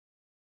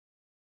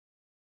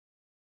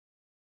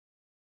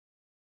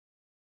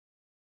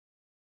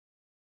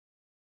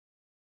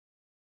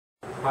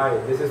Hi,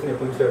 this is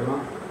Nipun Sharma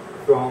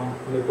from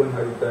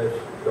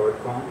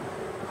nipunharitash.com.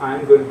 I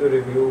am going to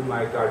review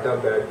my Kata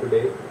bag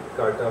today,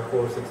 Kata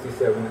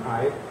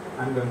 467i.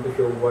 I'm going to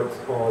show what's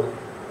all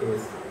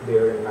is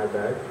there in my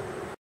bag.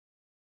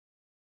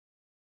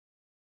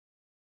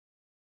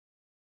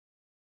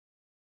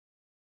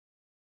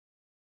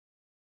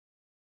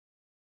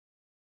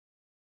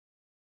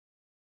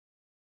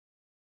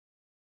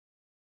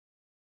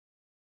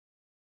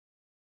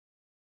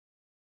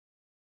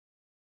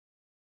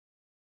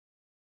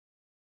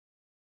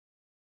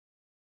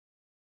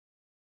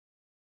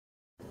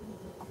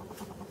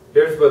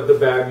 Here's what the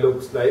bag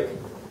looks like.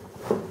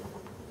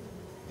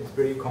 It's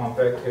pretty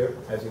compact here,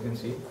 as you can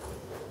see.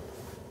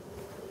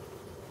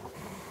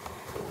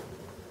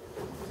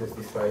 This is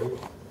the side.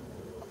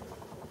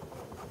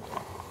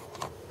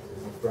 This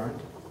is the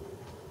front.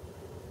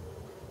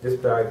 This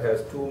bag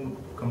has two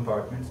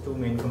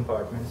main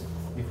compartments.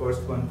 The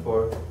first one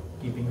for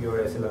keeping your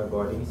SLR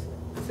bodies,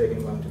 the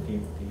second one to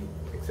keep the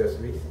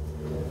accessories.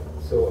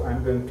 So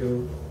I'm going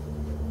to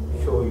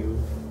show you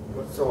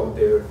what's all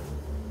there in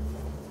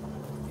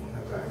my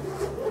bag.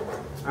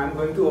 I'm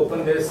going to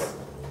open this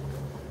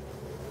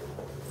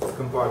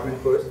compartment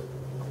first.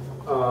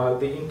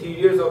 The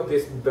interiors of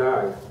this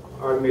bag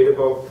are made up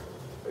of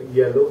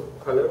yellow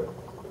color,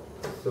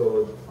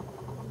 so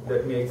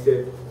that makes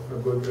it a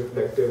good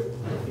reflective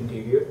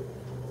interior.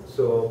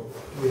 So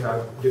we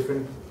have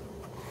different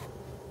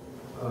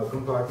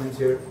compartments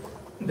here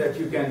that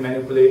you can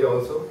manipulate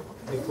also.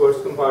 The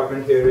first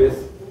compartment here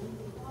is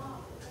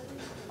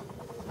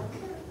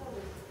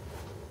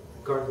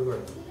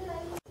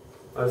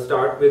I'll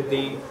start with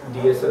the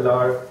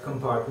DSLR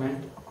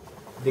compartment.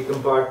 The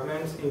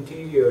compartment's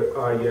interior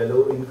are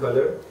yellow in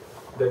color.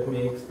 That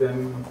makes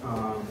them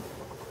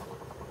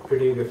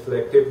pretty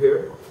reflective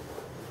here.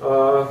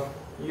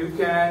 You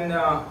can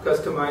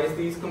customize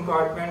these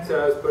compartments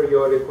as per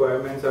your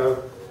requirements.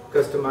 I've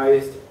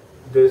customized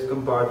this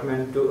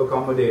compartment to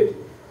accommodate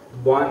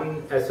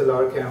one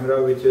SLR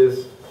camera, which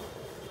is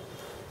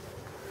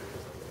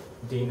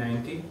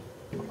D90,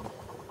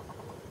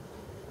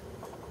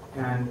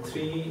 and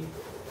three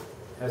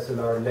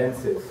SLR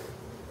lenses.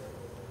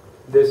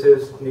 This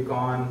is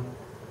Nikon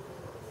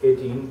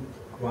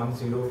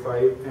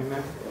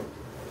 18105mm,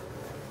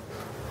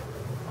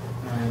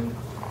 and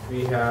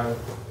we have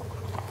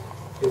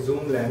a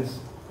zoom lens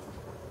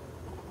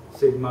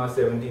Sigma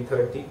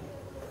 7030,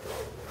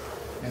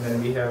 and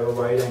then we have a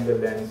wide angle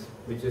lens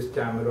which is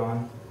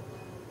Tamron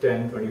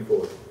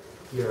 1024.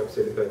 You have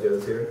silica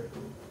gels here.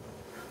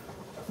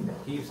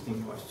 It keeps the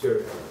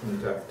moisture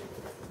intact.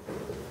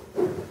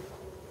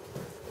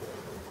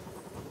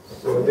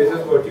 So this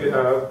is what you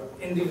have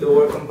in the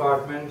lower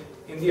compartment.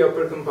 In the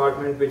upper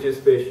compartment, which is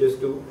spacious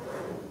too,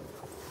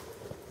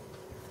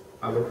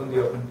 I'll open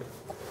the open.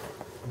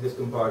 This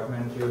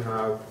compartment, you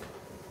have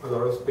a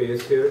lot of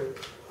space here.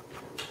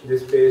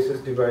 This space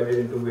is divided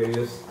into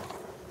various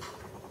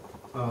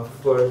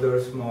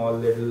further small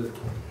little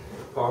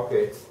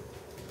pockets.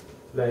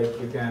 Like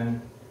you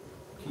can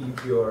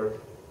keep your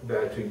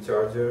battery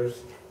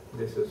chargers.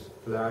 This is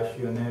flash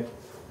unit.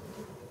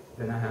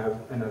 Then I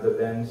have another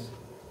lens,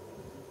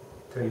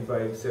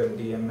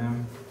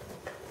 3570mm.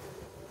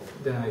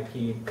 Then I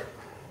keep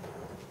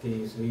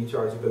these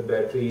rechargeable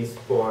batteries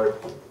for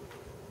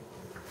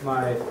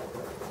my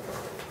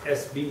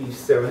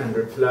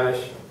SB700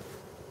 flash.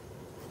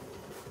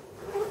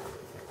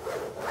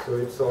 So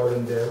it's all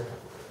in there.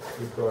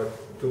 We've got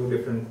two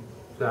different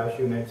flash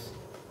units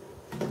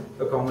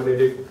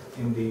accommodated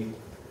in the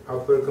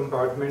upper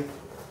compartment.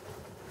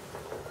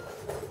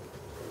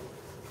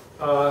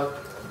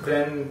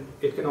 Then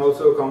it can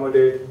also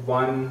accommodate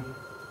one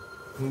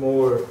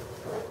more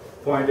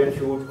point and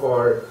shoot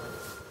or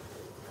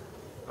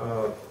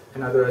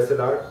another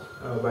SLR.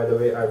 By the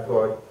way, I've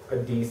got a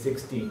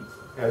D60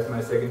 as my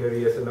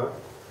secondary SLR.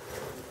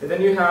 And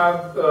then you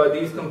have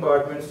these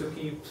compartments to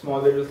keep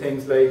small little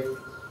things like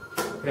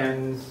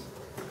pens,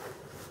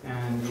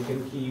 and you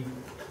can keep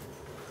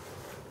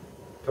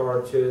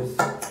torches,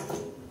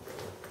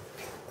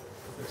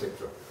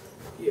 etc.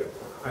 Yeah,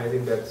 I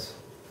think that's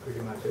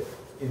pretty much it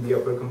in the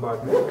upper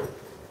compartment.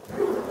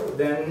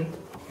 Then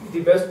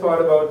the best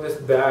part about this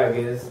bag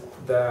is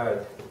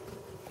that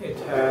it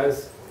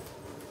has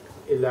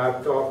a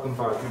laptop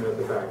compartment at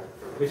the back,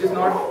 which is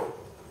not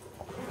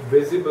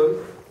visible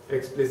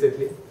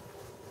explicitly,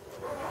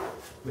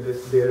 but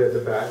it's there at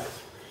the back.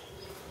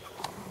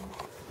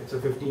 It's a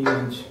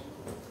 15-inch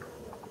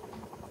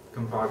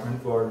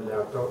compartment for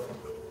laptop.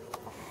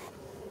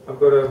 I've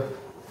got a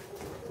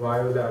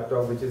Vaio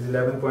laptop which is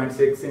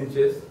 11.6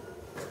 inches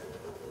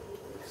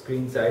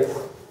screen size.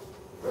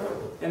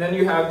 And then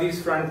you have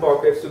these front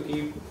pockets to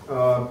keep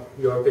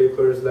your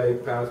papers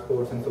like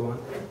passports and so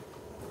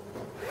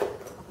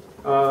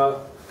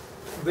on.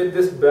 With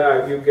this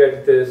bag you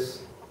get this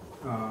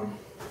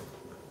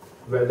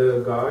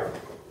weather guard,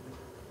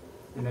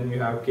 and then you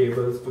have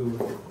cables to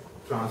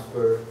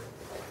transfer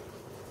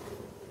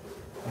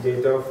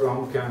data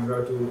from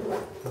camera to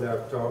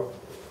laptop.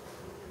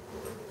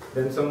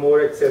 Then some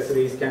more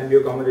accessories can be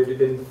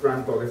accommodated in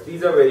front pockets.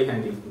 These are very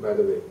handy, by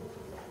the way.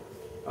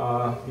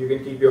 You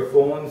can keep your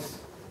phones.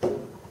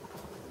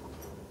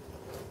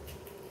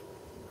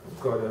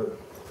 Got a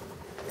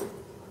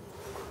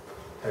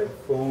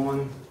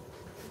headphone.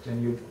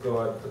 Then you've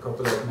got a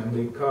couple of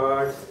memory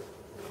cards.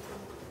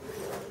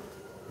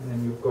 And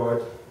then you've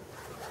got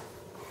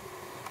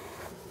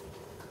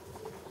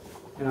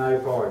an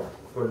iPod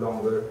for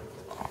longer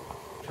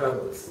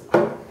travels.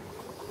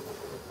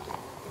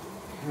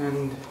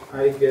 And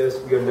I guess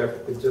we are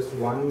left with just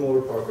one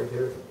more pocket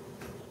here.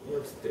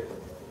 What's there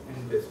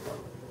in this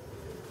pocket?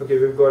 Okay,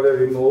 we've got a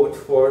remote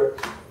for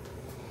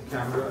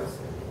cameras,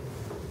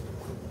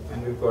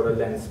 and we've got a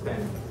lens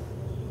pen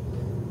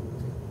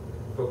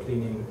for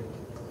cleaning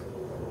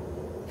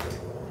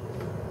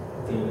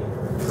the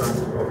front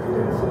of the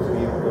lenses.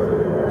 We've got a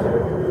remote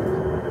here.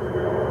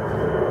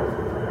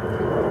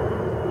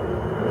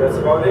 That's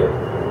about it.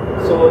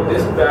 So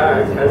this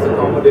bag has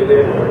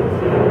accommodated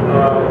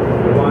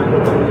 1,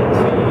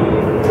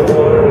 2, 3,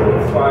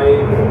 4, 5,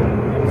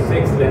 and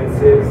 6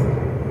 lenses,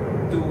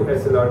 2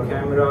 SLR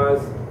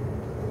cameras,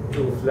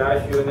 2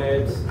 flash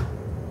units,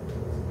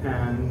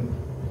 and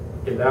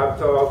a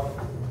laptop,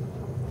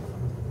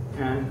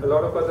 and a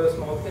lot of other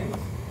small things.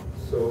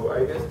 So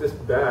I guess this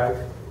bag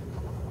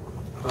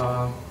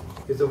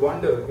is a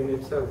wonder in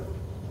itself.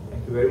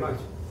 Thank you very much.